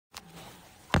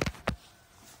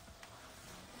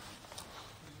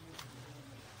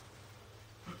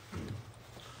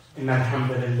إن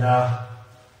الحمد لله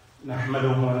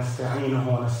نحمده ونستعينه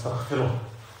ونستغفره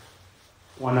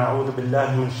ونعوذ بالله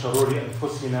من شرور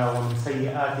أنفسنا ومن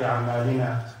سيئات أعمالنا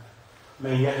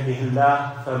من يهده الله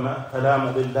فلا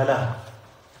مضل له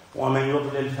ومن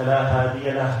يضلل فلا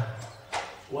هادي له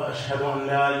وأشهد أن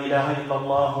لا إله إلا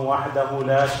الله وحده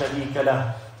لا شريك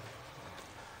له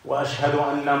وأشهد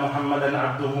أن محمدًا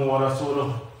عبده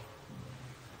ورسوله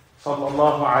صلى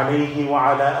الله عليه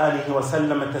وعلى آله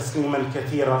وسلم تسليما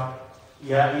كثيرا.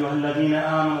 يا أيها الذين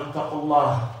آمنوا اتقوا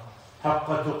الله حق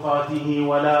تقاته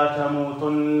ولا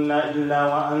تموتن إلا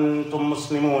وأنتم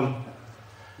مسلمون.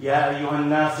 يا أيها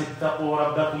الناس اتقوا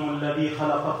ربكم الذي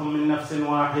خلقكم من نفس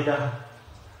واحدة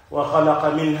وخلق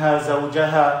منها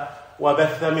زوجها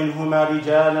وبث منهما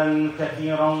رجالا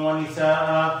كثيرا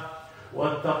ونساء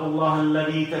واتقوا الله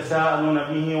الذي تساءلون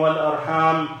به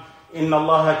والأرحام إن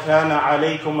الله كان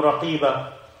عليكم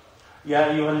رقيبا. يا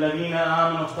أيها الذين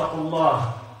آمنوا اتقوا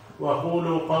الله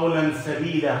وقولوا قولا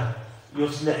سديدا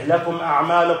يصلح لكم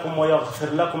أعمالكم ويغفر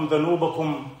لكم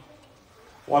ذنوبكم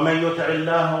ومن يطع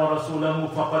الله ورسوله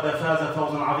فقد فاز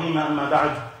فوزا عظيما. أما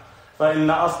بعد فإن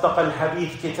أصدق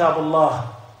الحديث كتاب الله.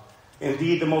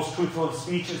 Indeed, the most truthful of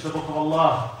speech is the book of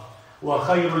Allah.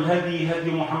 وخير الهدي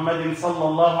هدي محمد صلى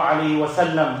الله عليه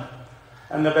وسلم.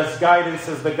 And the best guidance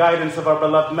is the guidance of our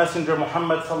beloved Messenger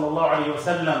Muhammad sallallahu alayhi wa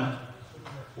sallam.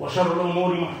 وَشَرُّ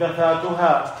الْأُمُورِ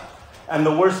مُحْدَثَاتُهَا. And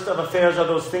the worst of affairs are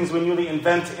those things we newly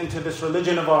invent into this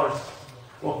religion of ours.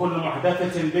 وَكُلُّ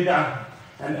مُحْدَثَةٍ بِدْعَةٍ.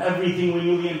 And everything we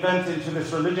newly invent into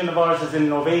this religion of ours is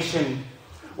innovation.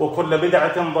 وَكُلُّ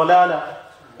بِدْعَةٍ ضَلَالَةٍ.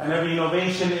 And every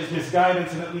innovation is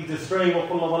misguidance and it leads astray.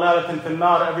 وَكُلُّ ضَلَالَةٍ فِي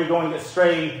النَّارِ. Every going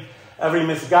astray, every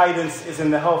misguidance is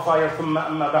in the hellfire. ثُمَّ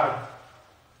أَمَّا بَعْدٍ.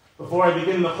 Before I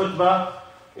begin the khutbah,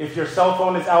 if your cell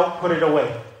phone is out, put it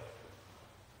away.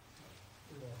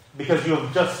 Because you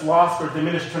have just lost or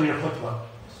diminished from your khutbah.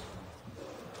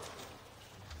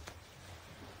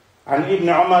 عن ابن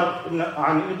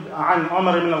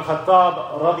عمر بن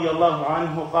الخطاب رضي الله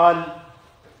عنه قال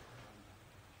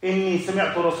إني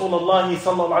سمعت رسول الله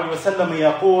صلى الله عليه وسلم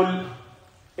يقول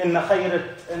إن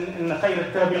خير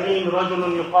التابعين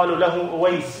رجل يقال له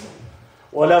أويس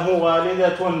وله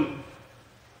والدة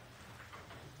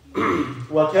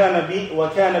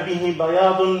وكان به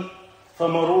بياض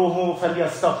فمروه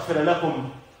فليستغفر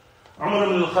لكم. Umar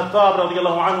ibn al-Khattab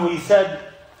radiallahu anhu, he said,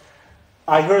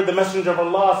 I heard the Messenger of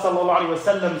Allah sallallahu alayhi wa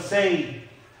sallam say,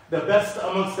 the best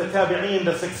amongst the tabi'een,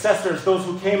 the successors, those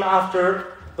who came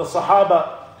after the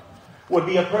Sahaba, would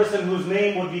be a person whose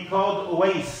name would be called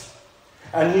Uwais,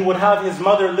 and he would have his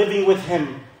mother living with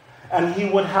him, and he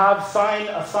would have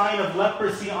a sign of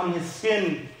leprosy on his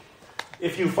skin.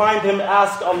 If you find him,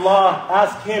 ask Allah,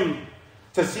 ask him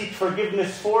to seek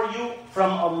forgiveness for you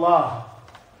from Allah.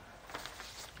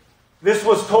 This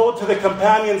was told to the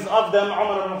companions of them.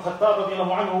 Umar ibn al-Khattab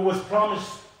radiallahu anhu, who was promised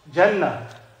Jannah.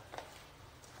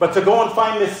 But to go and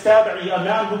find this tabi'i, a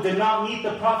man who did not meet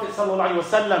the Prophet sallallahu alaihi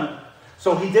wasallam,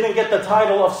 so he didn't get the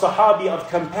title of Sahabi, of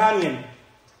companion.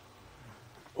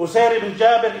 Usayr ibn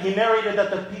Jabir, he narrated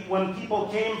that when people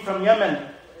came from Yemen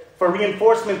for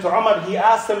reinforcement to Umar, he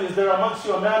asked them, is there amongst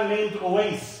you a man named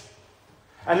Uwais?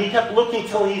 And he kept looking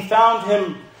till he found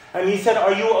him. And he said,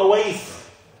 are you Uwais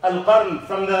al-Qarn,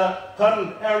 from the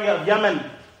Qarn area of Yemen,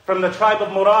 from the tribe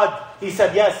of Murad? He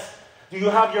said, yes. Do you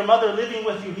have your mother living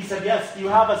with you? He said, yes. Do you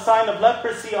have a sign of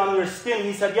leprosy on your skin?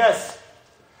 He said, yes.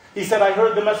 He said, I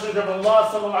heard the Messenger of Allah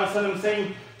sallallahu alaihi wasallam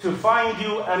saying to find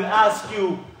you and ask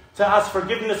you to ask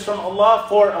forgiveness from Allah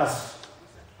for us.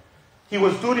 He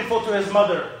was dutiful to his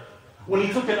mother. When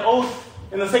he took an oath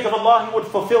in the sake of Allah, he would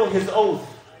fulfill his oath.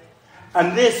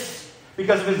 And this,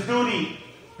 because of his duty,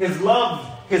 his love,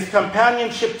 his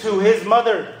companionship to his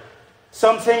mother.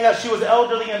 Some saying that she was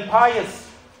elderly and pious,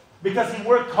 because he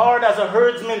worked hard as a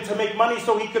herdsman to make money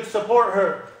so he could support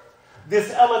her.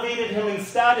 This elevated him in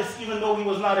status, even though he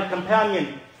was not a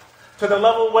companion, to the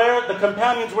level where the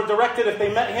companions were directed, if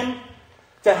they met him,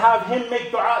 to have him make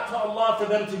dua to Allah for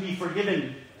them to be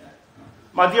forgiven.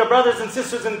 My dear brothers and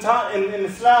sisters in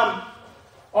Islam,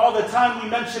 all the time we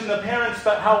mention the parents,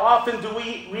 but how often do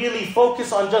we really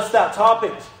focus on just that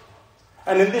topic?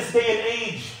 And in this day and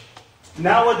age,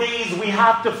 nowadays we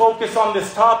have to focus on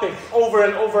this topic over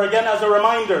and over again as a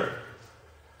reminder.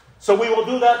 So we will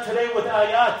do that today with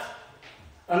ayat,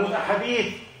 and with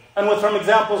hadith, and with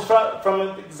examples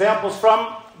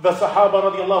from the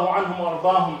Sahaba radiallahu anhum wa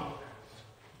ardahum.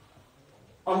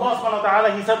 Allah subhanahu wa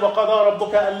ta'ala, He said, وَقَضَى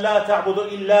رَبُّكَ أَلَّا تَعْبُدُوا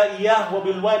إِلَّا إِيَّهُ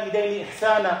وَبِالْوَالِدَيْنِ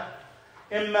إِحْسَانًا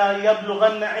إِمَّا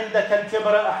يَبْلُغَنَّ عِنْدَكَ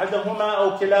الْكِبَرَ أَحَدُهُمَا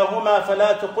أَوْ كِلَاهُمَا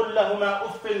فَلَا تَقُل لَّهُمَا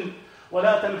أُفٍّ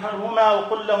وَلَا تَنْهَرْهُمَا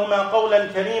وَقُل لَّهُمَا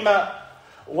قَوْلًا كَرِيمًا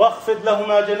واخفض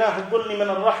لهما جناح الذل من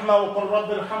الرحمة وقل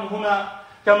رب ارحمهما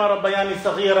كما ربياني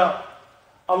صغيرا.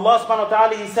 Allah subhanahu wa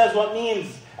ta'ala, He says what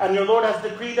means, and your Lord has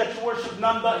decreed that you worship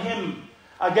none but Him.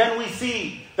 Again we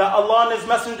see that Allah and His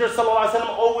Messenger sallallahu alaihi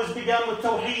wasallam always began with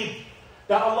tawheed,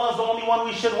 that Allah is the only one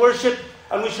we should worship,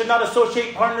 and we should not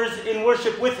associate partners in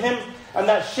worship with Him, and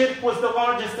that shirk was the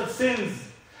largest of sins.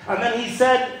 And then He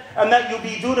said, and that you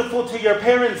be dutiful to your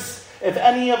parents. If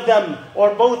any of them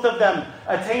or both of them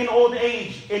attain old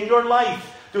age in your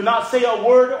life, do not say a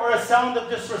word or a sound of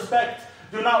disrespect.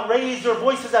 Do not raise your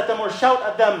voices at them or shout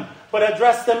at them, but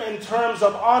address them in terms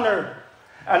of honor.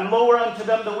 And lower unto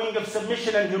them the wing of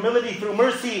submission and humility through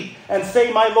mercy, and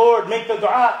say, my Lord, make the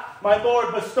dua, my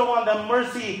Lord, bestow on them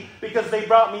mercy, because they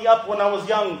brought me up when I was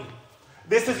young.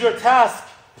 This is your task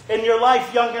in your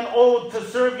life, young and old, to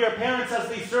serve your parents as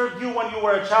they served you when you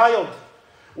were a child.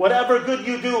 Whatever good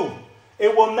you do,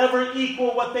 it will never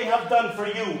equal what they have done for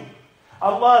you.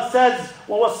 Allah says,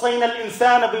 وَوَصَّيْنَا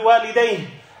الْإِنسَانَ بِوَالِدَيْهِ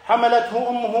حَمَلَتْهُ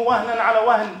أُمُّهُ وَهْنًا عَلَى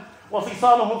وَهْنٍ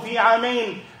وَفِصَالُهُ فِي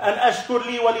عَامَيْنِ أَنْ أَشْكُرْ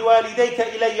لِي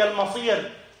وَلِوَالِدَيْكَ إِلَيَّ الْمَصِيرِ.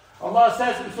 Allah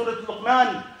says in Surah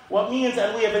Luqman, what means,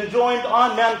 and we have enjoined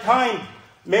on mankind,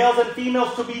 males and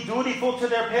females, to be dutiful to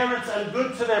their parents and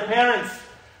good to their parents,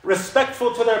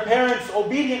 respectful to their parents,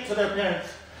 obedient to their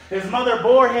parents. His mother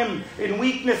bore him in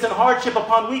weakness and hardship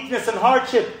upon weakness and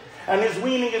hardship, and his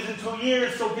weaning is in 2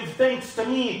 years, so give thanks to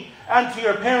me and to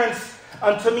your parents,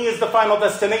 and to me is the final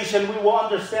destination. We will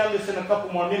understand this in a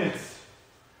couple more minutes.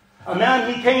 A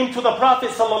man, he came to the Prophet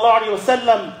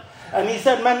ﷺ, and he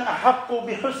said, Man ahaqqu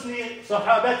bihusni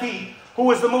sahabati,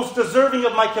 who is the most deserving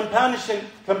of my companionship?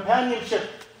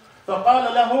 فَقَالَ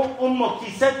لَهُ أُمُّكِ,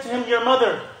 he said to him, your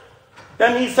mother.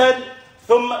 Then he said,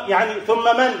 ثُمَّ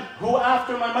مَنْ, who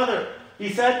after my mother? He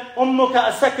said, أُمُّكَ,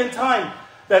 a second time.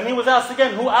 Then he was asked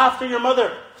again, who after your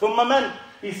mother? ثُمَّ مَنْ,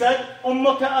 he said,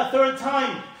 أُمُّكَ, a third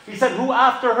time. He said, who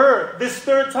after her? This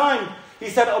third time. He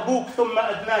said, أَبُوكَ ثُمَّ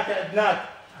أَدْنَاكَ أَدْنَاكَ,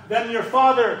 then your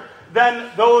father, then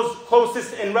those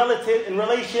closest in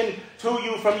relation to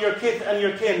you from your kith and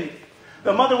your kin.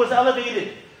 The mother was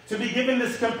elevated to be given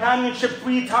this companionship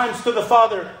 3 times to the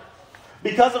father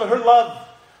because of her love,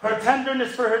 her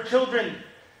tenderness for her children,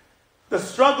 the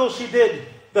struggle she did,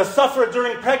 the suffer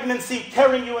during pregnancy,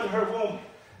 carrying you in her womb,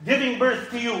 giving birth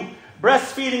to you,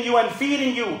 breastfeeding you and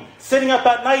feeding you, sitting up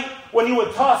at night when you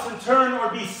would toss and turn or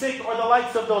be sick or the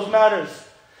likes of those matters.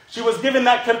 She was given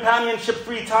that companionship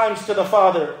 3 times to the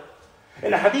father.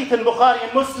 In a hadith in Bukhari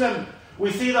and Muslim,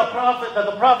 we see the Prophet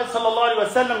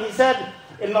ﷺ, he said,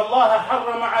 إِنَّ اللَّهَ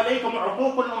حَرَّمَ عَلَيْكُمْ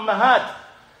عُقُوقُ الْأُمَّهَاتِ.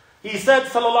 He said,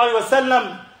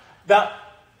 ﷺ, that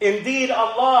indeed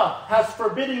Allah has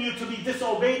forbidden you to be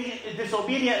disobedient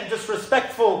and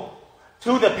disrespectful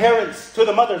to the parents, to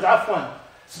the mothers, afwan.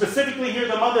 Specifically here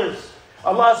the mothers.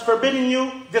 Allah has forbidden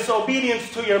you disobedience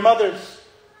to your mothers.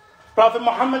 Prophet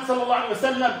Muhammad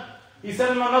ﷺ, he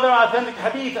said in another authentic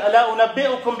hadith, أَلَا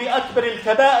أُنَبِّئُكُمْ بِأَكْبَرِ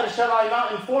الْكَبَائِرِ, shall I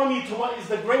not inform you to what is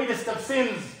the greatest of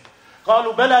sins?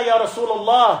 قَالُوا بَلَا يَا رَسُولَ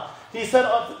اللَّهِ. They said,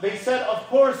 of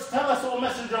course, tell us, O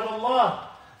Messenger of Allah.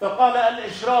 فَقَالَ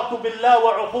الْإِشْرَاكُ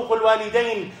بِاللَّهِ وَعُقُوقُ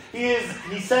الْوَالِدَيْنِ.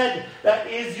 He said, that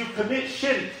is, you commit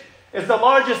shirk, is the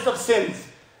largest of sins.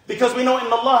 Because we know, إِنَّ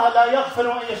اللَّهَ لَا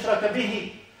يَغْفِرُ أَن يُشْرَكَ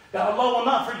بِهِ, that Allah will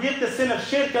not forgive the sin of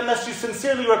shirk unless you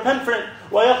sincerely repent for it.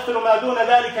 وَيَغْفِرُ مَا دُونَ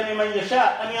ذَلِكَ لِمَنْ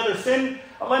يَشَاءُ. Any other sin,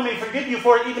 Allah may forgive you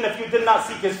for it even if you did not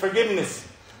seek His forgiveness.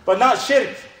 But not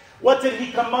shirk. What did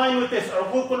He combine with this?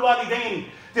 عُقُوقُ الْوَالِدَيْنِ,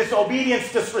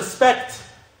 disobedience, disrespect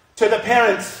to the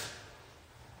parents.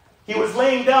 He was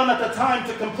laying down at the time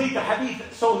to complete the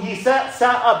hadith. So he sat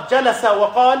up, جَلَسَ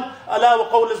وَقَالَ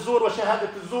أَلَا وَقَوْلِ الزُّورِ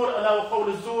وَشَهَادَةِ الزُّورِ أَلَا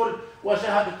وَقَوْلِ الزُّورِ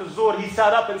وَشَهَادَةِ الزُّورِ. He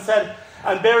sat up and said,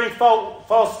 and bearing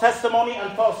false testimony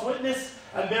and false witness,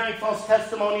 and bearing false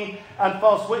testimony and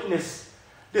false witness.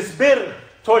 This bir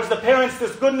towards the parents,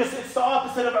 this goodness, it's the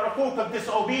opposite of uquq, of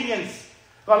disobedience.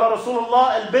 قال رسول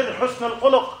الله البر حسن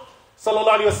الخلق.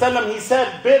 Sallallahu alayhi wasallam, he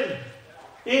said, bir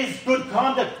is good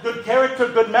conduct, good character,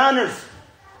 good manners.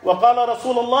 وقال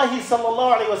رسول الله صلى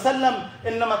الله عليه وسلم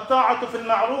إنما الطاعة في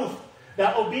المعروف,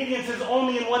 that obedience is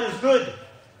only in what is good.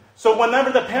 So whenever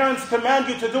the parents command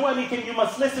you to do anything, you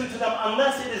must listen to them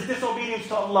unless it is disobedience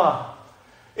to Allah.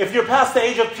 If you're past the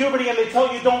age of puberty and they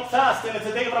tell you don't fast and it's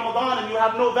a day of Ramadan and you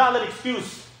have no valid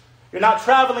excuse, you're not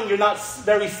traveling, you're not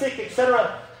very sick,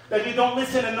 etc., then you don't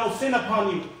listen and no sin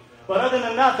upon you. But other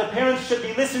than that, the parents should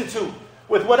be listened to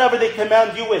with whatever they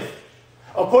command you with.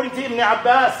 According to Ibn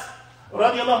Abbas,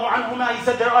 radiallahu anhuma, he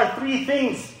said there are 3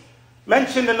 things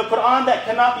mentioned in the Quran that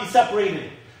cannot be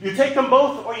separated. You take them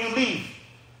both or you leave.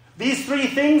 These 3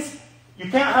 things,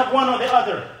 you can't have one or the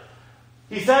other.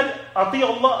 He said,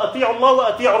 أطيعوا الله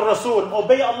وأطيعوا الرسول.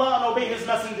 Obey Allah and obey His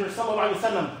Messenger sallallahu alaihi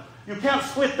wasallam. You can't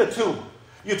split the two.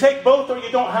 You take both or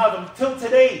you don't have them. Till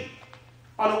today,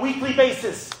 on a weekly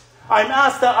basis, I'm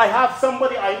asked that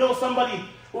I know somebody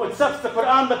who accepts the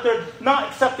Quran, but they're not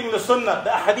accepting the Sunnah, the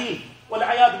Ahadith.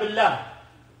 وَالْعَيَاذُ بِاللَّهِ.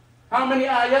 How many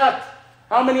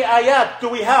ayat do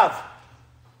we have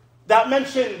that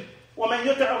mention وَمَنْ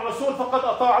يُطِعِ الرَّسُولِ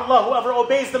فَقَدْ أَطَاعَ اللَّهِ. Whoever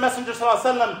obeys the Messenger sallallahu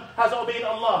alaihi wasallam has obeyed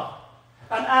Allah.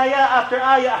 And ayah after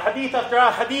ayah, hadith after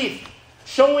hadith,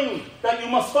 showing that you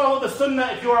must follow the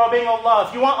Sunnah if you are obeying Allah.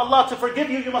 If you want Allah to forgive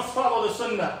you, you must follow the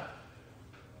Sunnah.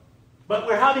 But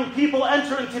we're having people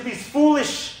enter into these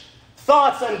foolish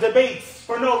thoughts and debates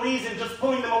for no reason, just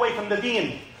pulling them away from the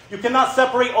deen. You cannot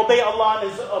separate obey Allah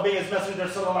and obey His Messenger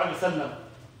sallallahu alaihi wasallam.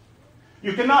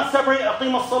 You cannot separate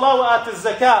aqim as-salah wa at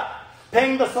az-zakat,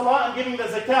 paying the salah and giving the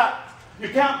zakat. You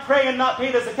can't pray and not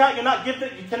pay the zakat.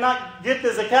 You cannot give the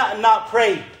zakat and not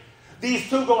pray. These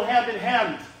two go hand in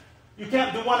hand. You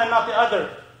can't do one and not the other.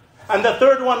 And the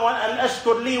third one, and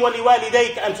ashkur li wa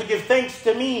liwalidayk, and to give thanks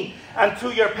to me and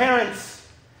to your parents.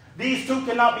 These two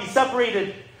cannot be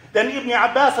separated. Then Ibn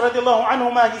Abbas radiallahu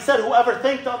anhuma, he said, whoever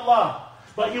thanked Allah,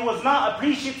 but he was not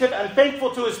appreciative and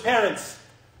thankful to his parents,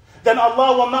 then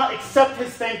Allah will not accept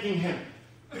his thanking him.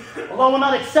 Allah will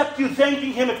not accept you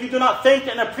thanking Him if you do not thank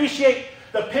and appreciate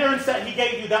the parents that He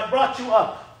gave you, that brought you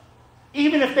up,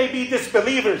 even if they be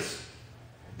disbelievers.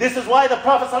 This is why the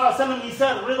Prophet ﷺ, he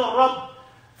said, رِضَى الرَّبِّ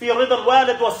فِي رِضَى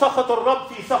الْوَالِدِ وَسَخَطُ الرَّبِّ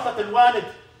فِي سَخَطِ الْوَالِدِ.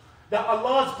 That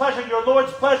Allah's pleasure, your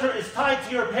Lord's pleasure, is tied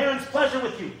to your parents' pleasure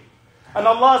with you. And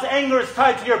Allah's anger is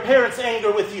tied to your parents'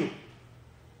 anger with you.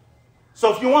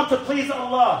 So if you want to please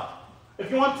Allah, if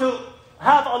you want to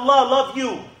have Allah love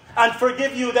you and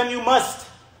forgive you, then you must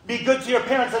be good to your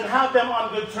parents and have them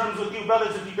on good terms with you.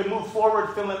 Brothers, if you can move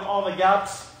forward, fill in all the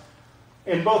gaps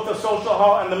in both the social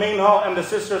hall and the main hall and the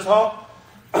sisters' hall.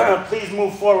 Please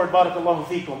move forward. Barakallahu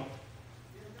feekum.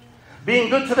 Being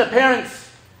good to the parents,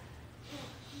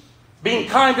 being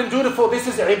kind and dutiful, this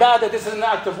is ibadah, this is an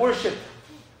act of worship.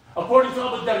 According to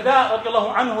Abu Darda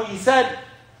radiallahu anhu, he said,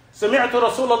 سمعت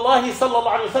رسول الله صلى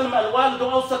الله عليه وسلم الوالد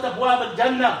أوسط أبواب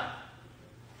الجنة.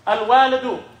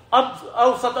 الوالد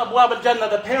أوسط أبواب الجنة.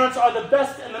 The parents are the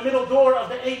best in the middle door of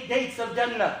the 8 gates of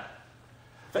Jannah.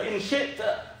 فإن شئت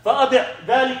فأضع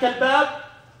ذلك الباب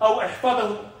أو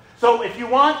احفظه. So if you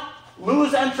want,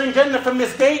 lose entering Jannah from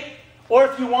this gate, or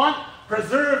if you want,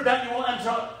 preserve that you will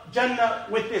enter Jannah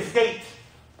with this gate.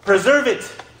 Preserve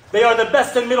it. They are the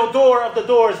best and middle door of the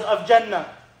doors of Jannah.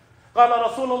 قال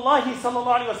رسول الله صلى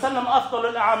الله عليه وسلم أفضل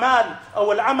الأعمال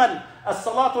أو العمل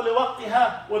الصلاة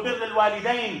لوقتها وبر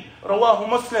الوالدين. رواه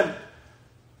Muslim.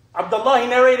 Abdullah, he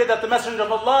narrated that the Messenger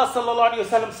of Allah صلى الله عليه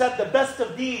وسلم said, the best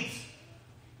of deeds,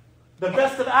 the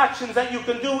best of actions that you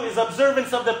can do is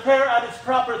observance of the prayer at its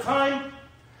proper time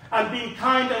and being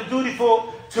kind and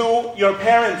dutiful to your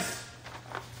parents.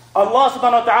 Allah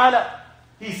subhanahu wa ta'ala,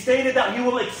 He stated that He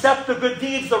will accept the good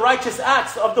deeds, the righteous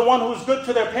acts of the one who is good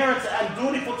to their parents and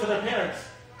dutiful to their parents,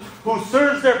 who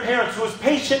serves their parents, who is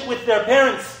patient with their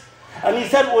parents. And He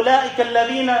said, أُولَٰئِكَ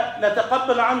الَّذِينَ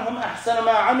نَتَقَبَّلُ عَنْهُمْ أَحْسَنَ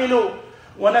مَا عَمِلُوا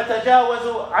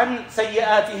وَنَتَجَاوَزُ عَنْ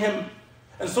سَيِّئَاتِهِمْ.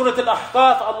 In Surah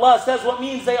Al-Ahqaf, Allah says, what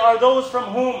means they are those from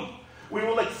whom we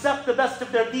will accept the best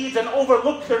of their deeds and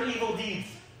overlook their evil deeds.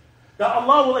 That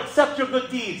Allah will accept your good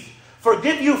deeds,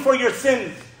 forgive you for your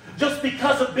sins, just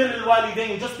because of bir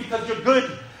al-walidain, just because you're good,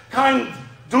 kind,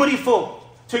 dutiful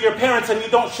to your parents and you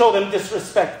don't show them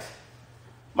disrespect.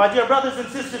 My dear brothers and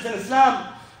sisters in Islam,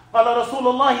 قال رسول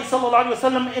الله صلى الله عليه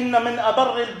وسلم إن من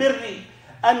أبر البر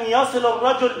أن يصل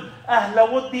الرجل أهل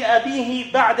ود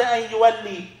أبيه بعد أن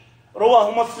يولي.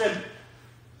 رواه Muslim.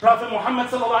 Prophet Muhammad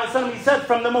صلى الله عليه وسلم, he said,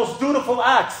 from the most dutiful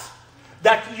acts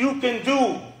that you can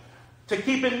do to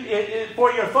keep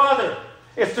for your father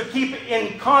is to keep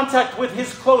in contact with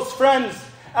his close friends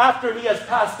after he has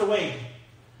passed away.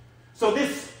 So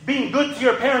this being good to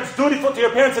your parents, dutiful to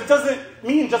your parents, it doesn't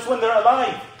mean just when they're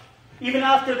alive. Even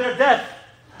after their death,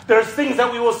 there's things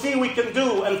that we will see we can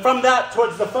do. And from that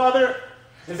towards the father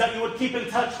is that you would keep in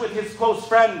touch with his close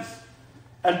friends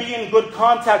and be in good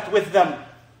contact with them.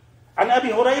 عن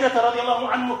أبي هريرة رضي الله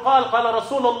عنه قال قال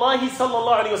رسول الله صلى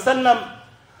الله عليه وسلم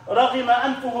رغم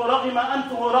أنفه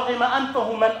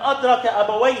من أدرك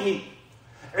أبويه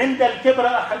عند الكبر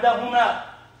أحدهما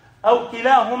أو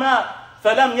كلاهما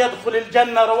فلم يدخل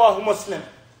الجنة. رواه Muslim.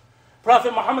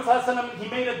 Prophet Muhammad صلى الله عليه وسلم, he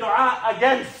made a dua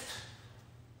against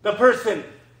the person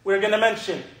we're going to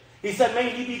mention. He said, may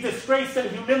he be disgraced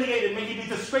and humiliated. May he be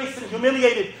disgraced and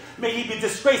humiliated. May he be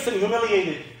disgraced and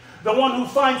humiliated. The one who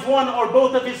finds one or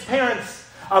both of his parents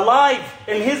alive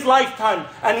in his lifetime,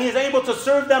 and he is able to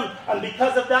serve them, and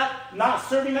because of that, not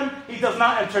serving them, he does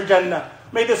not enter Jannah.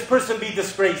 May this person be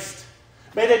disgraced.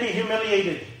 May they be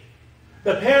humiliated.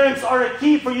 The parents are a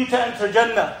key for you to enter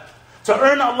Jannah, to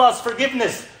earn Allah's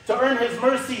forgiveness, to earn His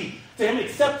mercy, to Him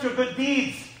accept your good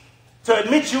deeds, to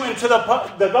admit you into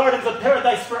the gardens of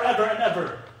paradise forever and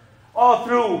ever. All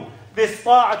through this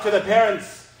ta'ah to the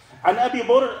parents. عن أبي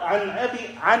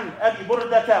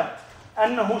بردة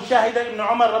أنه شهد ابن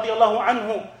عمر رضي الله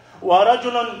عنه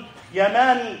ورجل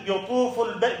يماني يطوف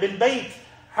بالبيت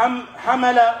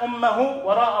حمل أمه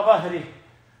وراء ظهره.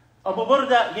 Abu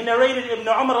Burda, he narrated Ibn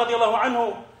Umar radiallahu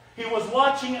anhu, he was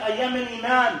watching a Yemeni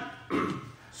man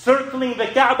circling the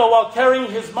Kaaba while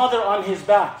carrying his mother on his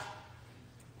back,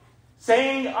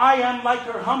 saying, I am like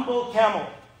her humble camel.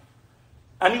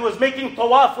 And he was making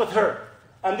tawaf with her.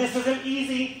 And this isn't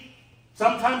easy,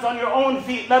 sometimes on your own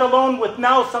feet, let alone with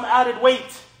now some added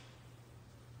weight.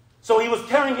 So he was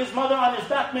carrying his mother on his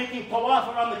back, making tawaf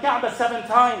around the Kaaba 7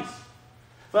 times.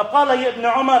 فقال يا ابن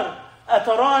عمر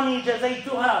أتراني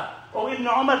جزيتها. Oh, Ibn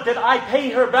Umar, did I pay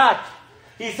her back?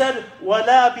 He said,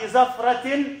 ولا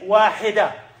بزفرة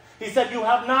واحدة. He said, you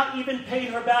have not even paid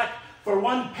her back for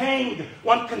one pang,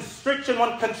 one constriction,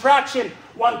 one contraction,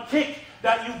 one kick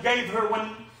that you gave her when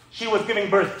she was giving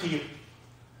birth to you.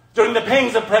 During the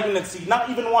pangs of pregnancy, not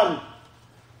even one.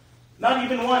 Not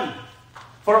even one.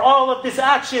 For all of this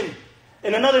action.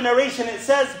 In another narration it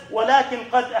says, وَلَكِنْ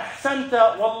قَدْ أَحْسَنْتَ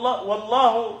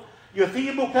وَاللَّهُ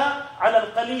يُثِيبُكَ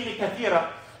عَلَى الْقَلِيلِ كَثِيرًا.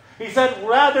 He said,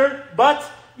 rather, but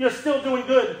you're still doing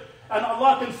good. And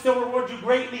Allah can still reward you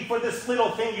greatly for this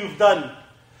little thing you've done.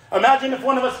 Imagine if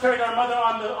one of us carried our mother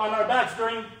on our backs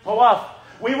during tawaf.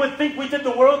 We would think we did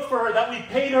the world for her, that we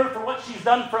paid her for what she's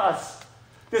done for us.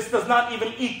 This does not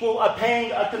even equal a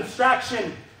pang, a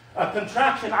contraction,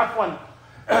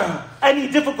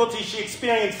 any difficulty she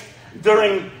experienced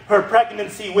during her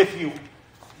pregnancy with you.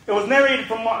 It was narrated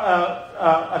from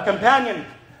a companion,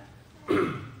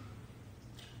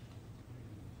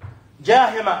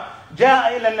 جاهمة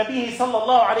جاء إلى النبي صلى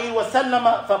الله عليه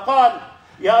وسلم فقال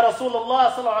يا رسول الله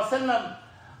صلى الله عليه وسلم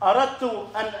أردت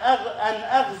أن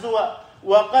أغزو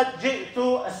وقد جئت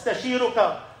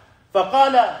أستشيرك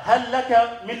فقال هل لك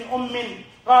من أم؟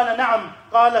 قال نعم.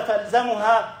 قال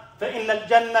فالزمها فإن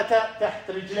الجنة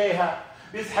تحت رجليها.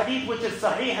 This hadith, which is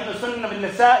sahih in the Sunnah of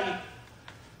Nasa'i.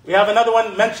 We have another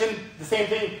one mentioned the same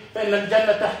thing. فإن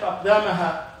الجنة تحت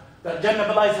أقدامها. That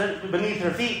Jannah lies beneath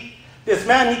her feet. This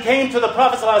man, he came to the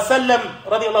Prophet ﷺ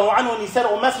radiallahu anhu, and he said,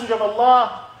 O Messenger of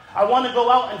Allah, I want to go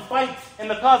out and fight in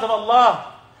the cause of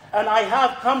Allah, and I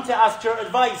have come to ask your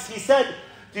advice. He said,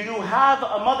 do you have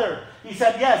a mother? He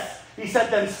said, yes. He said,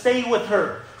 then stay with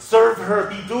her, serve her,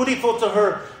 be dutiful to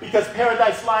her, because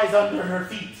paradise lies under her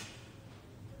feet.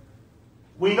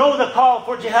 We know the call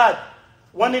for jihad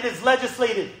when it is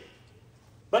legislated.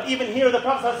 But even here, the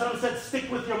Prophet ﷺ said,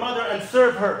 stick with your mother and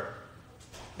serve her.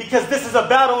 Because this is a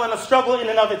battle and a struggle in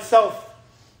and of itself.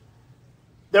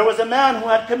 There was a man who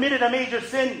had committed a major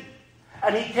sin,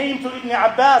 and he came to Ibn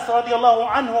Abbas radiallahu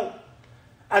anhu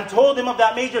and told him of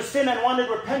that major sin and wanted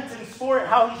repentance for it,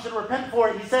 how he should repent for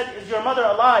it. He said, is your mother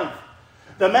alive?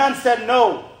 The man said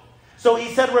no. So he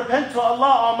said, repent to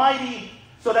Allah Almighty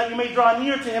so that you may draw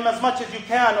near to Him as much as you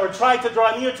can, or try to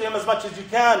draw near to Him as much as you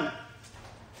can.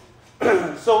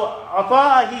 So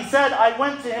Ata, he said, I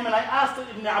went to him and I asked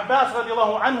Ibn Abbas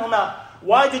radiallahu anhuma,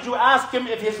 why did you ask him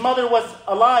if his mother was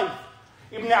alive?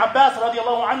 Ibn Abbas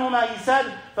radiallahu anhuma, he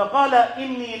said, فَقَالَ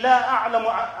إِنِّي لَا أَعْلَمُ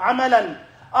عَمَلًا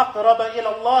أَقْرَبَ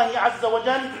إِلَى اللَّهِ عَزَّ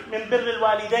وَجَلَّ مِنْ بِرِّ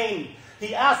الْوَالِدَيْنِ.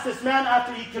 He asked this man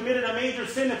after he committed a major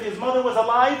sin if his mother was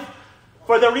alive,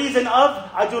 for the reason of,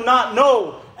 I do not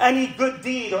know any good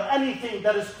deed or anything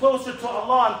that is closer to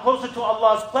Allah and closer to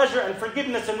Allah's pleasure and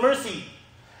forgiveness and mercy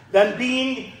than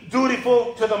being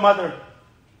dutiful to the mother.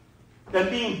 Than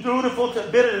being dutiful to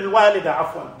birr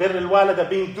al-walida, birr al-walida,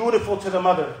 being dutiful to the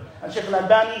mother. And Shaykh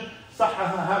al-Albani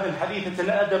صحح هذا الحديث في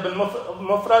الأدب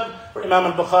المفرد for Imam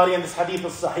al-Bukhari, and this hadith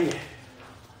is sahih.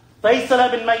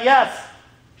 Faisal bin Mayyas,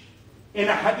 in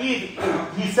a hadith,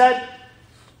 he said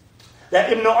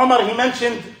that Ibn Umar, he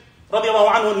mentioned, radiallahu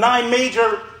anhu, 9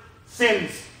 major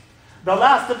sins. The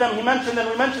last of them he mentioned, and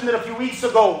we mentioned it a few weeks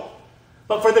ago.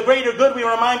 But for the greater good, we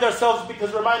remind ourselves,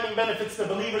 because reminding benefits the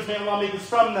believers, may Allah make us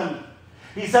from them.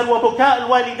 He said, وَبُكَاء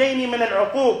الْوَالِدَيْنِ مِنَ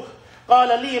الْعُقُوقِ قَالَ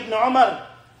لِي ابْنُ عُمَرَ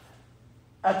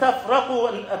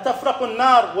أتفرق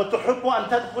النار وتحب أن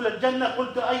تدخل الجنة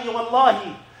قلت أي والله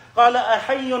قال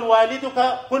أحي والدك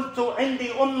قلت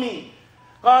عندي أمي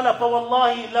قال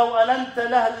فوالله لو ألنت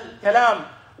لها الكلام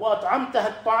وأطعمتها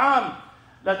الطعام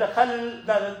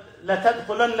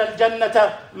لتدخلن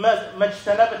الجنة ما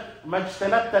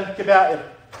اجتنبت الكبائر.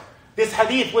 This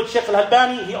hadith, which Shaykh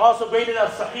al-Albani, he also graded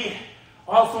as sahih,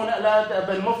 also in Al-Adab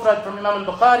al-Mufrad from Imam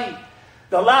al-Bukhari.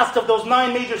 The last of those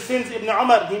 9 major sins, Ibn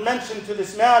Umar, he mentioned to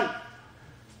this man,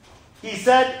 he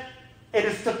said, it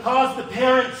is to cause the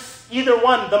parents, either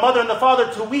one, the mother and the father,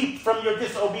 to weep from your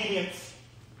disobedience,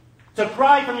 to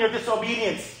cry from your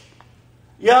disobedience.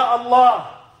 Ya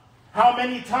Allah, how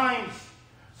many times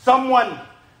some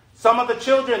of the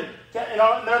children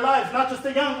in their lives, not just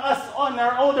the young, us in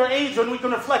our older age when we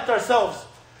can reflect ourselves,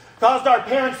 caused our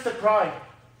parents to cry,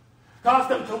 caused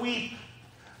them to weep,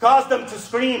 caused them to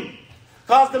scream,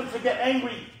 caused them to get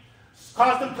angry,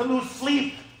 caused them to lose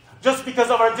sleep just because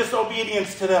of our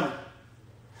disobedience to them.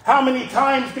 How many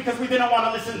times because we didn't want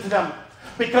to listen to them,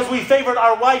 because we favored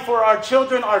our wife or our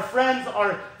children, our friends,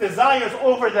 our desires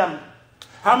over them.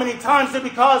 How many times did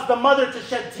we cause the mother to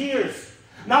shed tears?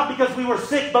 Not because we were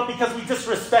sick, but because we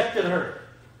disrespected her.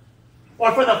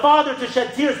 Or for the father to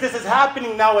shed tears. This is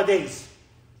happening nowadays.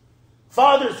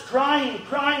 Fathers crying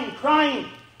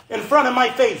in front of my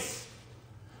face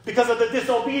because of the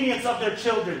disobedience of their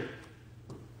children.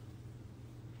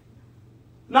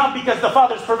 Not because the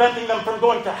father's preventing them from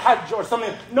going to Hajj or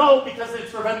something. No, because it's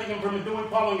preventing him from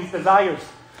following his desires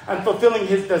and fulfilling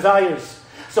his desires.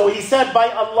 So he said, by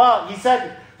Allah, he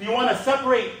said, do you want to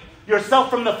separate yourself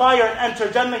from the fire and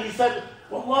enter Jannah? He said,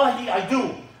 Wallahi, I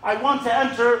do. I want to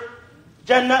enter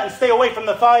Jannah and stay away from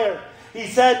the fire. He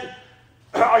said,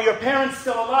 are your parents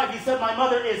still alive? He said, my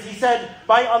mother is. He said,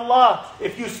 by Allah,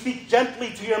 if you speak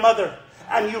gently to your mother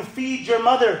and you feed your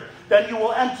mother, then you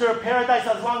will enter paradise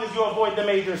as long as you avoid the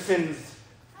major sins.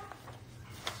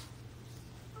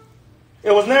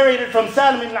 It was narrated from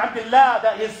Salim ibn Abdullah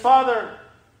that his father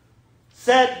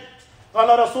said, قال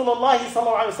رسول الله صلى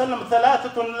الله عليه وسلم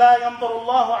ثلاثة لا ينظر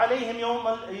الله عليهم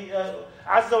يوم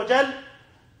عز وجل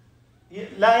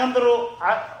لا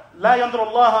ينظر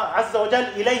الله عز وجل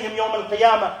إليهم يوم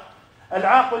القيامة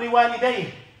العاق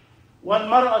لوالديه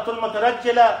والمرأة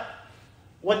المترجلة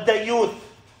والديوث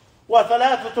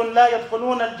وثلاثة لا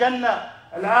يدخلون الجنة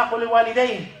العاق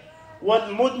لوالديه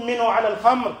والمدمن على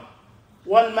الخمر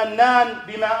والمنان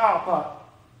بما أعطى.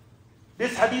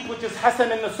 This hadith, which is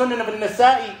Hasan in the Sunan of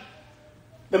Al-Nasa'i,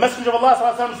 the Messenger of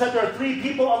Allah ﷺ said there are 3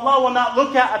 people Allah will not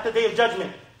look at the Day of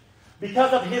Judgment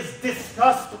because of His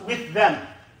disgust with them.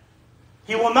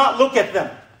 He will not look at them.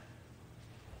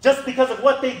 Just because of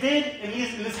what they did in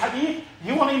this hadith,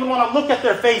 He won't even want to look at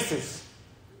their faces.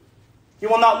 He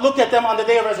will not look at them on the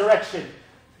Day of Resurrection.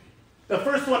 The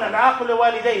first one, al-aql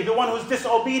walidayh, the one who's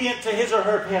disobedient to his or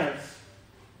her parents.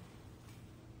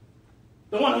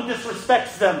 The one who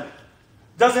disrespects them,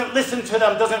 doesn't listen to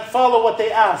them, doesn't follow what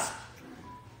they ask.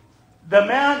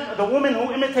 The woman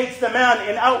who imitates the man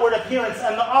in outward appearance,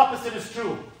 and the opposite is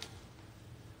true.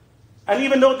 And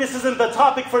even though this isn't the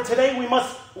topic for today, we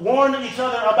must warn each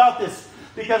other about this.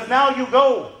 Because now you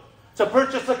go to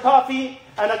purchase a coffee,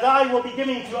 and a guy will be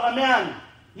giving it to a man.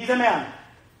 He's a man.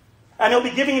 And he'll be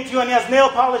giving it to you, and he has nail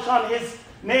polish on his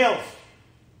nails,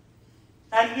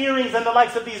 and earrings and the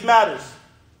likes of these matters.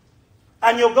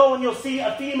 And you'll go and you'll see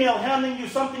a female handing you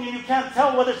something, and you can't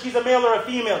tell whether she's a male or a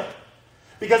female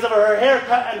because of her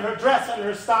haircut and her dress and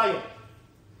her style.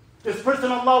 This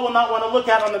person Allah will not want to look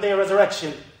at on the Day of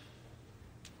Resurrection.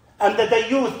 And the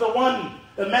youth,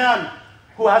 the man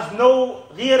who has no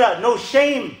ghira, no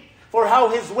shame for how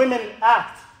his women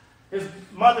act, his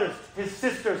mothers, his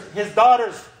sisters, his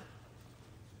daughters,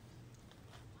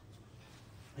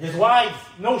 his wives,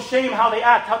 no shame how they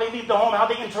act, how they leave the home, how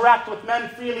they interact with men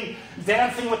freely,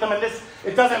 dancing with them, and this,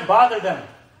 it doesn't bother them.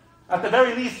 At the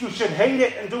very least, you should hate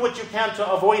it and do what you can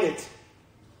to avoid it.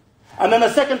 And then the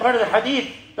second part of the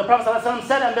hadith, the Prophet ﷺ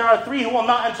said, and there are 3 who will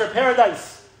not enter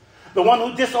paradise. The one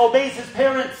who disobeys his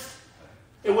parents,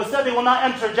 it was said they will not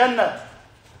enter Jannah.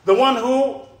 The one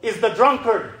who is the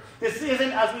drunkard. This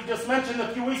isn't, as we just mentioned a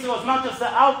few weeks ago, it's not just the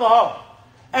alcohol.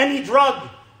 Any drug,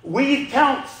 weed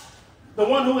counts. The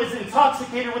one who is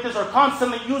intoxicated with this or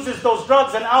constantly uses those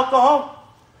drugs and alcohol,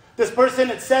 this person,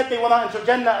 it said they will not enter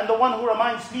Jannah. And the one who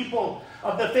reminds people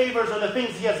of the favors or the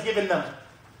things he has given them,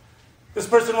 this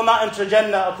person will not enter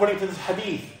Jannah according to this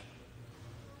hadith.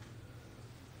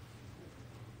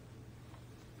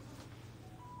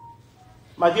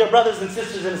 My dear brothers and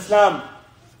sisters in Islam,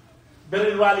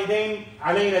 birrul walidain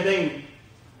alayna dayn.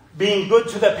 Being good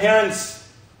to the parents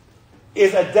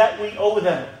is a debt we owe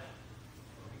them,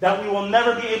 that we will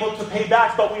never be able to pay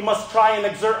back, but we must try and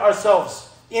exert ourselves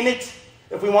in it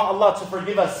if we want Allah to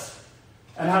forgive us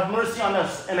and have mercy on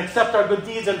us and accept our good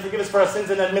deeds and forgive us for our sins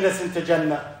and admit us into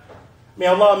Jannah. May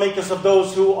Allah make us of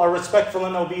those who are respectful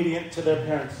and obedient to their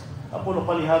parents.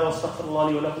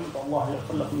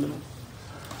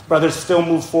 Brothers, still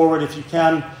move forward if you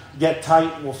can. Get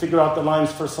tight. We'll figure out the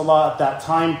lines for salah at that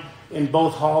time in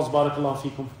both halls. Barakallahu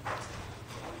feekum.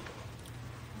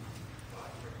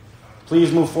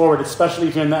 Please move forward, especially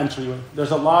if you're in the entryway.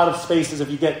 There's a lot of spaces if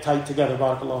you get tight together.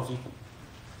 Barakallahu feekum.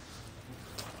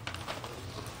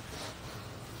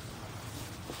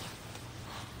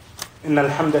 إن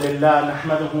الحمد لله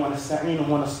نحمده ونستعينه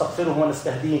ونستغفره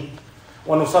ونستهديه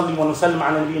ونصلي ونسلم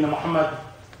على نبينا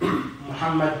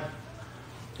محمد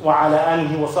وعلى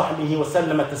آله وصحبه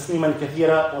وسلم تسليما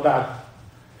كثيرا وبعد.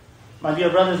 My dear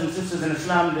brothers and sisters in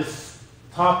Islam, this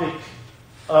topic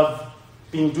of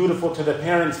being dutiful to the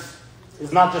parents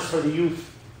is not just for the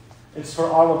youth, it's for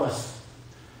all of us.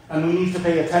 And we need to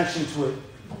pay attention to it,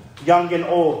 young and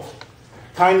old.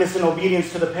 Kindness and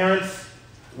obedience to the parents,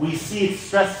 we see it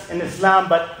stressed in Islam,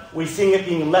 but we're seeing it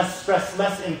being less stressed,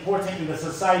 less important in the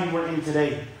society we're in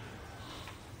today.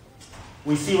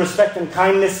 We see respect and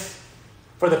kindness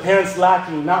for the parents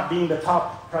lacking, not being the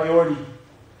top priority.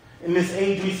 In this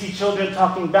age, we see children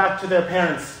talking back to their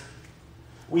parents.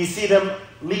 We see them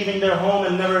leaving their home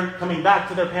and never coming back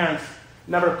to their parents,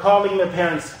 never calling their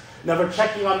parents, never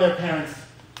checking on their parents,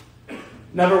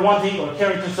 never wanting or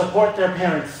caring to support their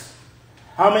parents.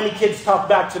 How many kids talk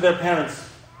back to their parents?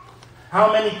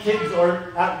 How many kids,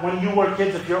 or when you were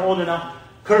kids, if you're old enough,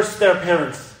 curse their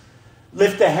parents,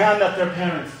 lift a hand at their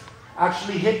parents,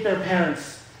 actually hit their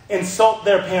parents, insult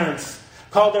their parents,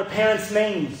 call their parents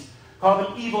names, call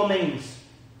them evil names.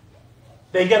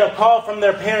 They get a call from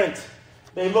their parent,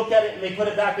 they look at it and they put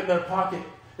it back in their pocket.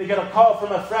 They get a call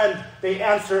from a friend, they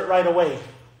answer it right away.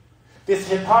 This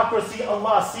hypocrisy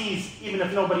Allah sees, even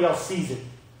if nobody else sees it.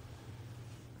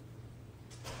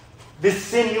 This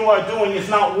sin you are doing is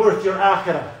not worth your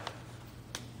akhirah,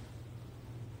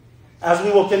 as we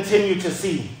will continue to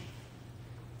see.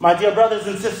 My dear brothers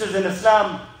and sisters in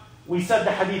Islam, we said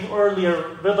the hadith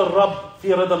earlier, رضا الرب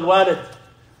في رضا الوالد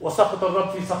وسخط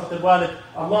الرب في سخط الوالد.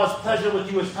 Allah's pleasure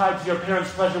with you is tied to your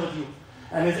parents' pleasure with you,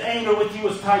 and His anger with you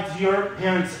is tied to your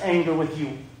parents' anger with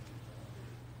you.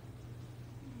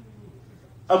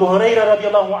 Abu Hurairah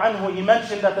radiallahu anhu, he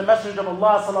mentioned that the Messenger of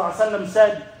Allah sallallahu alaihi wasallam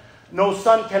said, no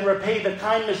son can repay the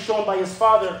kindness shown by his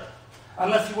father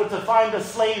unless he were to find a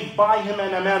slave, buy him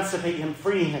and emancipate him,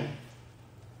 free him.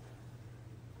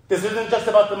 This isn't just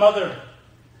about the mother.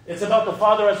 It's about the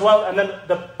father as well, and then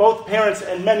both parents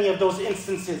in many of those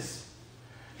instances.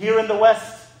 Here in the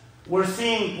West, we're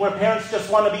seeing where parents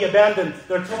just want to be abandoned.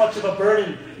 They're too much of a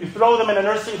burden. You throw them in a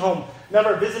nursing home,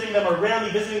 never visiting them or rarely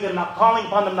visiting them, not calling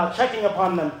upon them, not checking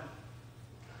upon them.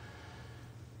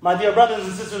 My dear brothers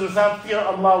and sisters in Islam, fear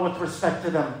Allah with respect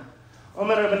to them.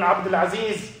 Umar ibn Abdul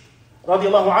Aziz,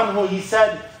 radiallahu anhu, he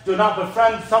said, do not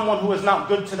befriend someone who is not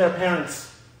good to their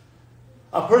parents.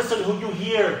 A person who you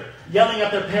hear yelling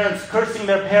at their parents, cursing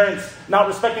their parents, not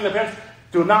respecting their parents,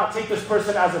 do not take this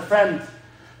person as a friend.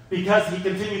 Because he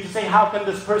continued to say, how can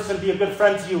this person be a good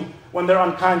friend to you when they're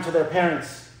unkind to their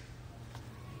parents?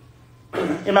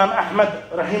 Imam Ahmad,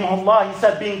 rahimahullah, he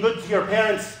said, being good to your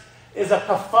parents is a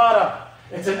kafara.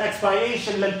 It's an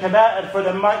expiation for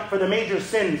the major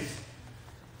sins.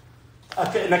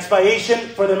 An expiation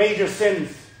for the major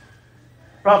sins.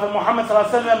 Prophet Muhammad sallallahu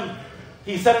alaihi wasallam,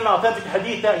 he said in an authentic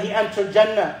hadith that he entered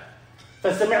Jannah.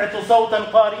 فَسَمِعْتُ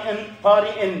صَوْتًا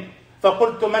قَارِئًا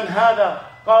فَقُلْتُ مَنْ هَذَا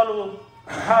قالوا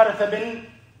حارث بن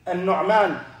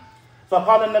النعمان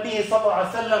فقال النبي صلى الله عليه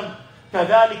وسلم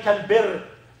كذلك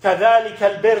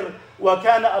البر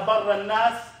وكان أبر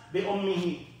الناس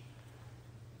بأمه.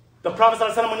 The Prophet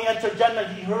ﷺ, when he entered Jannah,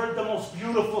 he heard the most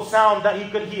beautiful sound that he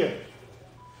could hear.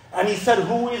 And he said,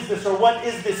 who is this, or what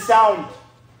is this sound?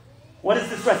 What is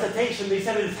this recitation? They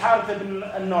said, it is Harith ibn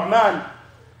Nu'man.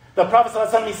 The Prophet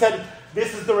ﷺ, he said,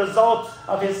 this is the result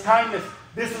of his kindness.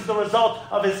 This is the result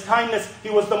of his kindness.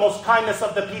 He was the most kindness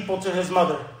of the people to his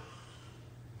mother.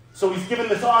 So he's given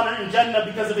this honor in Jannah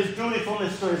because of his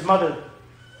dutifulness to his mother.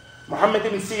 Muhammad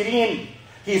ibn Sirin,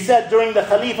 he said during the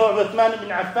Khalifa of Uthman ibn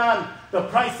Affan, the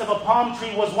price of a palm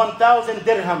tree was 1,000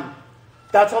 dirham.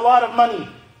 That's a lot of money.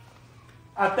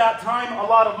 At that time, a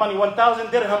lot of money.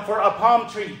 1,000 dirham for a palm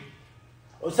tree.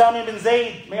 Usama ibn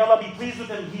Zayd, may Allah be pleased with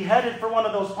him, he headed for one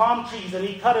of those palm trees and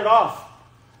he cut it off.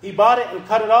 He bought it and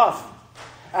cut it off.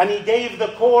 And he gave the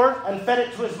core and fed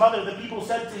it to his mother. The people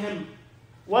said to him,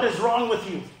 what is wrong with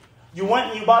you? You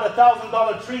went and you bought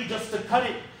 $1,000 tree just to cut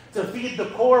it, to feed the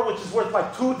core, which is worth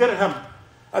like 2 dirham.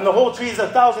 And the whole tree is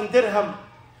 1,000 dirham.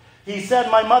 He said,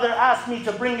 my mother asked me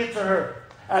to bring it to her.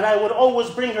 And I would always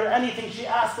bring her anything she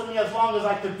asked of me as long as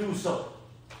I could do so.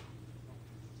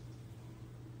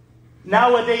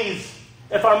 Nowadays,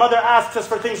 if our mother asks us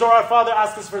for things or our father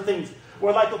asks us for things,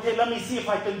 we're like, okay, let me see if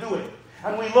I can do it.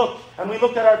 And we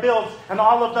look at our bills, and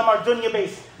all of them are dunya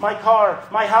based. My car,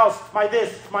 my house, my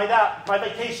this, my that, my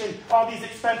vacation, all these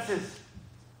expenses.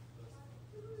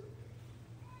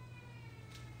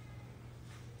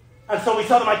 And so we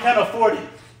tell them, I can't afford it.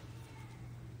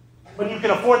 When you can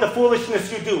afford the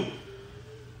foolishness you do.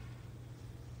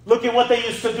 Look at what they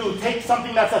used to do. Take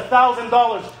something that's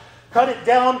 $1,000, cut it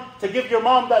down to give your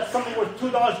mom that's something worth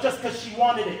 $2 just because she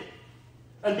wanted it.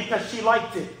 And because she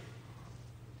liked it.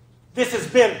 This is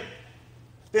birr.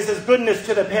 This is goodness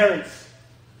to the parents.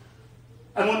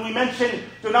 And when we mention,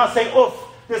 do not say oof.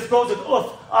 This goes with oof,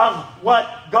 what,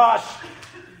 gosh.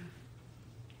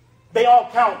 They all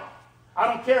count. I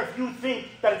don't care if you think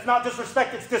that it's not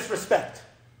disrespect, it's disrespect.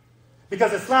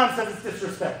 Because Islam says it's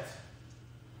disrespect.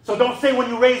 So don't say when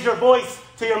you raise your voice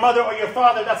to your mother or your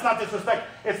father, that's not disrespect,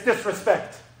 it's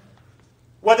disrespect.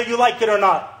 Whether you like it or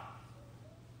not.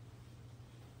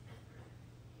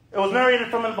 It was narrated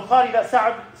from al-Bukhari that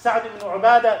Sa'd ibn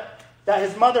Ubadah, that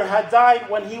his mother had died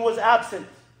when he was absent.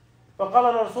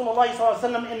 فقال رسول الله صلى الله عليه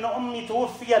وسلم إن أمي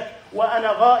توفيت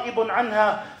وأنا غائب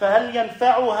عنها فهل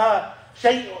ينفعها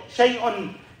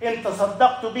شيء إن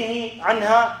تصدقت به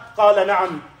عنها قال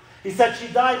نعم. He said, she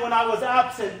died when I was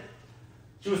absent.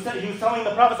 He was telling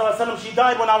the Prophet ﷺ, she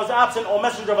died when I was absent, O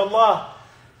Messenger of Allah.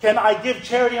 Can I give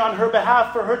charity on her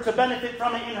behalf for her to benefit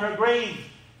from it in her grave?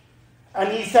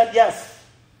 And he said, yes.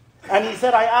 And he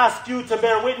said, I asked you to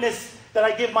bear witness that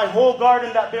I give my whole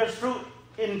garden that bears fruit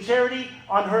in charity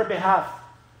on her behalf.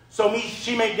 So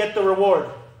she may get the reward.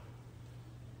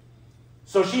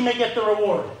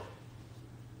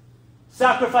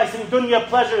 Sacrificing dunya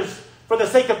pleasures for the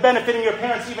sake of benefiting your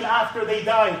parents even after they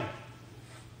died.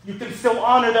 You can still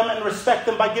honor them and respect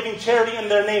them by giving charity in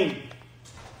their name.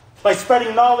 By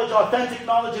spreading knowledge, authentic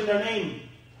knowledge in their name.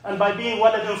 And by being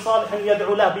waladun salihan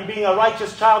yad'u lah, by being a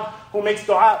righteous child who makes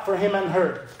dua for him and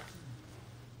her.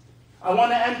 I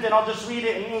want to end and I'll just read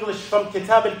it in English from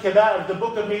Kitab al-Kabair, the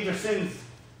Book of Major Sins,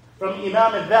 from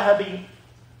Imam al-Dhahabi,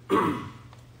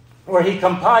 where he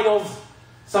compiles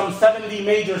some 70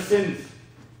 major sins.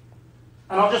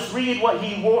 And I'll just read what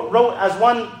he wrote as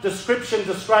one description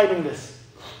describing this.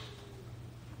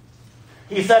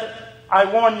 He said, I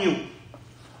warn you,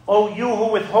 O you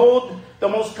who withhold the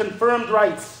most confirmed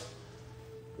rights,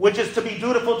 which is to be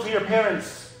dutiful to your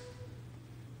parents,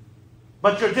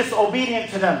 but you're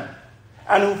disobedient to them,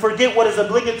 and who forget what is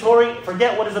obligatory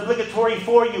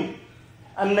for you,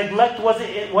 and neglect what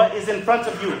is in front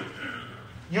of you.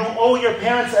 You owe your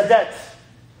parents a debt.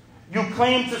 You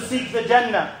claim to seek the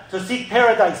Jennah, to seek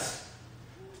paradise,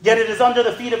 yet it is under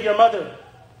the feet of your mother.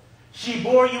 She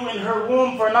bore you in her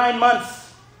womb for 9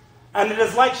 months, and it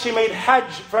is like she made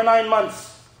Hajj for 9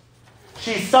 months.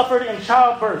 She suffered in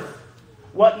childbirth,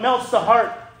 what melts the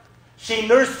heart. She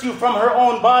nursed you from her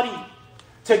own body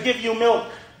to give you milk.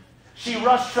 She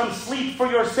rushed from sleep for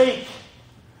your sake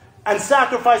and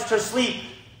sacrificed her sleep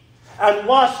and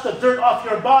washed the dirt off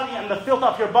your body and the filth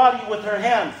off your body with her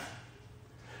hands.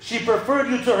 She preferred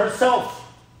you to herself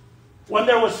when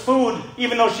there was food,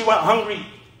 even though she went hungry.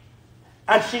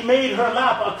 And she made her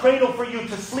lap a cradle for you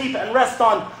to sleep and rest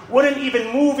on. Wouldn't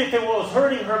even move if it was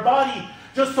hurting her body,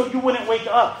 just so you wouldn't wake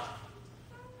up.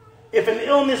 If an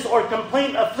illness or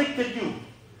complaint afflicted you,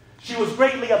 she was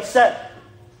greatly upset.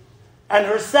 And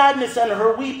her sadness and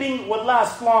her weeping would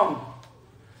last long.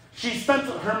 She spent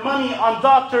her money on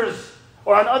doctors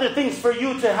or on other things for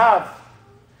you to have.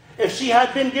 If she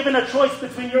had been given a choice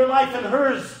between your life and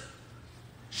hers,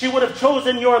 she would have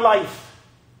chosen your life.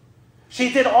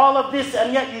 She did all of this,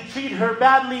 and yet you treat her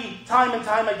badly time and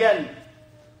time again.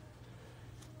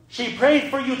 She prayed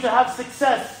for you to have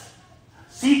success,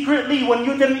 secretly when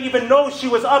you didn't even know she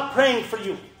was up praying for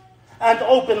you, and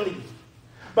openly.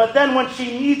 But then when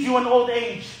she needs you in old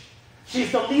age,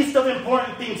 she's the least of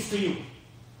important things to you.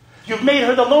 You've made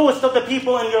her the lowest of the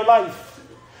people in your life.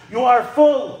 You are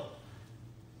full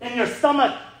in your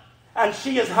stomach, and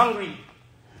she is hungry.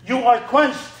 You are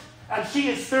quenched, and she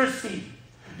is thirsty.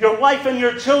 Your wife and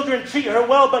your children treat her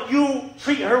well, but you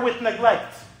treat her with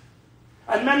neglect.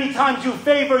 And many times you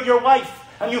favor your wife,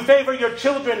 and you favor your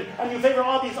children, and you favor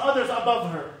all these others above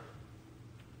her.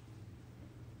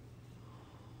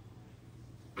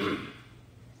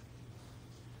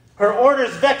 Her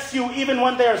orders vex you even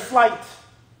when they are slight.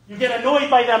 You get annoyed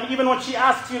by them even when she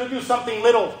asks you to do something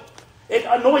little. It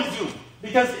annoys you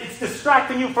because it's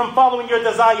distracting you from following your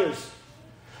desires.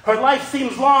 Her life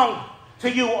seems long to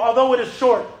you, although it is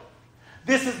short.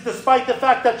 This is despite the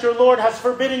fact that your Lord has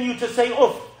forbidden you to say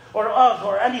uff or ugh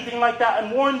or anything like that,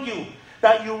 and warned you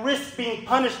that you risk being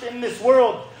punished in this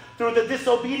world through the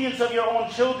disobedience of your own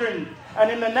children, and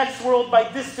in the next world by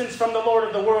distance from the Lord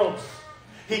of the worlds.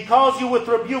 He calls you with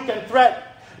rebuke and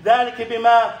threat. ذَلِكَ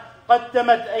بِمَا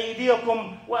قَدَّمَتْ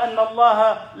أَيْدِيكُمْ وَأَنَّ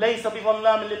اللَّهَ لَيْسَ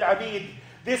بِظَلَّامٍ لِلْعَبِيدِ.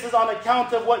 This is on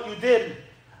account of what you did.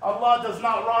 Allah does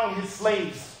not wrong His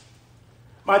slaves.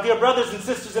 My dear brothers and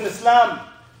sisters in Islam,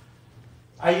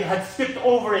 I had skipped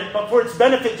over it, but for its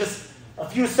benefit, just a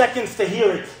few seconds to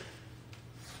hear it.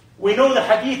 We know the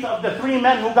hadith of the 3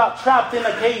 men who got trapped in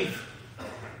a cave.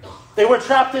 They were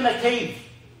trapped in a cave,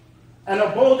 and a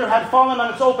boulder had fallen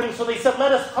on its opening, so they said,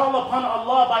 let us call upon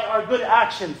Allah by our good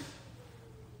actions,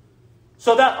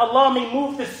 so that Allah may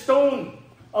move this stone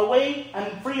away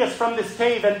and free us from this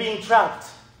cave and being trapped.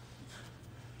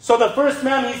 So the first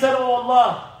man, he said, oh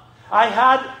Allah, I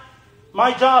had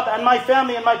my job and my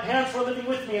family and my parents were living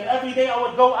with me, and every day I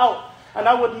would go out and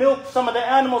I would milk some of the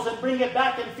animals and bring it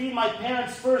back and feed my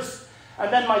parents first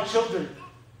and then my children.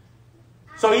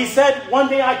 So he said, one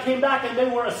day I came back and they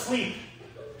were asleep.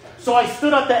 So I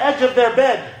stood at the edge of their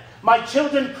bed, my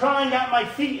children crying at my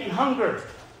feet in hunger.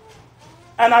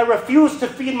 And I refused to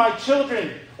feed my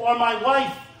children or my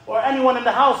wife or anyone in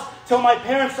the house till my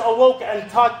parents awoke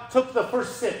and took the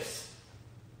first sips.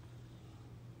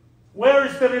 Where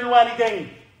is Birr al-Walidain?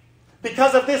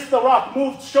 Because of this, the rock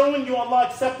moved, showing you Allah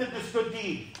accepted this good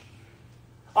deed.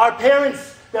 Our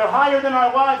parents, they're higher than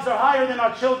our wives, they're higher than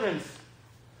our children.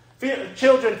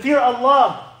 Fear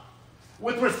Allah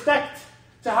with respect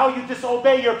to how you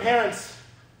disobey your parents,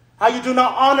 how you do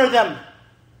not honor them,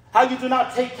 how you do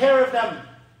not take care of them.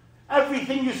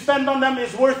 Everything you spend on them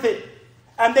is worth it,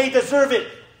 and they deserve it.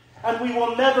 And we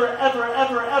will never, ever,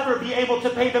 ever, ever be able to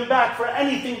pay them back for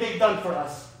anything they've done for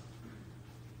us.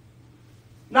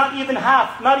 Not even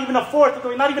half, not even a fourth of the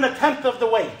way, not even a tenth of the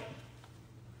way.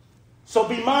 So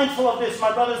be mindful of this,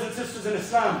 my brothers and sisters in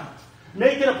Islam.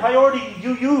 Make it a priority,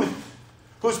 you youth,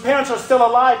 whose parents are still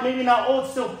alive, maybe not old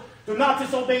still. Do not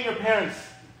disobey your parents.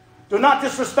 Do not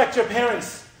disrespect your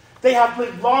parents. They have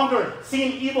lived longer,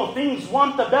 seen evil things,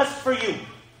 want the best for you.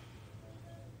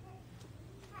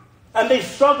 And they've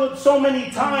struggled so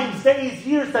many times, days,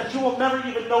 years, that you will never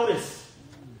even notice.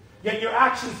 Yet your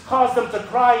actions cause them to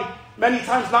cry many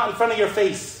times, not in front of your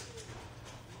face.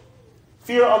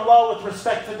 Fear Allah with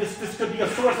respect to this. This could be a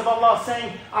source of Allah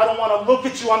saying, I don't want to look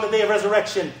at you on the day of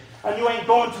resurrection, and you ain't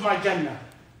going to my Jannah.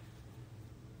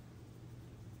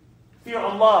 Fear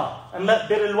Allah, and let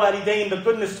Birr al-Walidain, the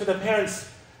goodness to the parents,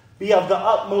 be of the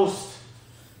utmost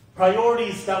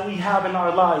priorities that we have in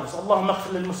our lives. Allahumma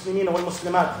ighfir lil muslimina wal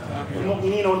muslimat, wal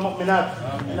mu'minina wal mu'minat,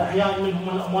 al ahya'i minhum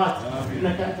wal amwat,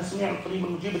 innaka anta sami'un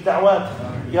qareebun mujib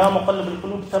ad-da'wat. Ya muqallib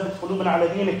al-qulub thabbit qulubana ala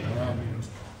dinik.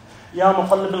 يا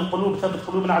مقلب القلوب ثبت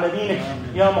قلوبنا على دينك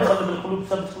يا مقلب القلوب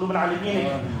ثبت قلوبنا على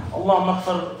دينك اللهم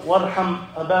اغفر وارحم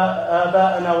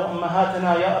آباءنا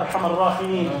وأمهاتنا يا أرحم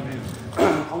الراحمين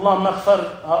اللهم اغفر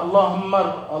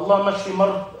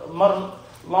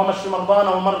اللهم اشف مرضانا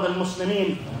ومرضى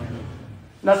المسلمين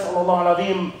نسأل الله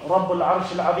العظيم رب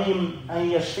العرش العظيم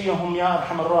أن يشفيهم يا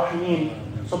أرحم الراحمين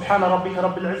سبحان ربك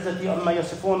رب العزة عما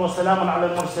يصفون وسلام على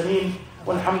المرسلين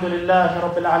والحمد لله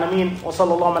رب العالمين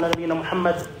وصلى الله على نبينا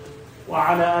محمد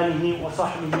وعلى آله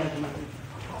وصحبه أجمعين.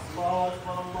 الله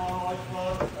أكبر الله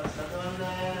أكبر أشهد أن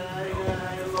لا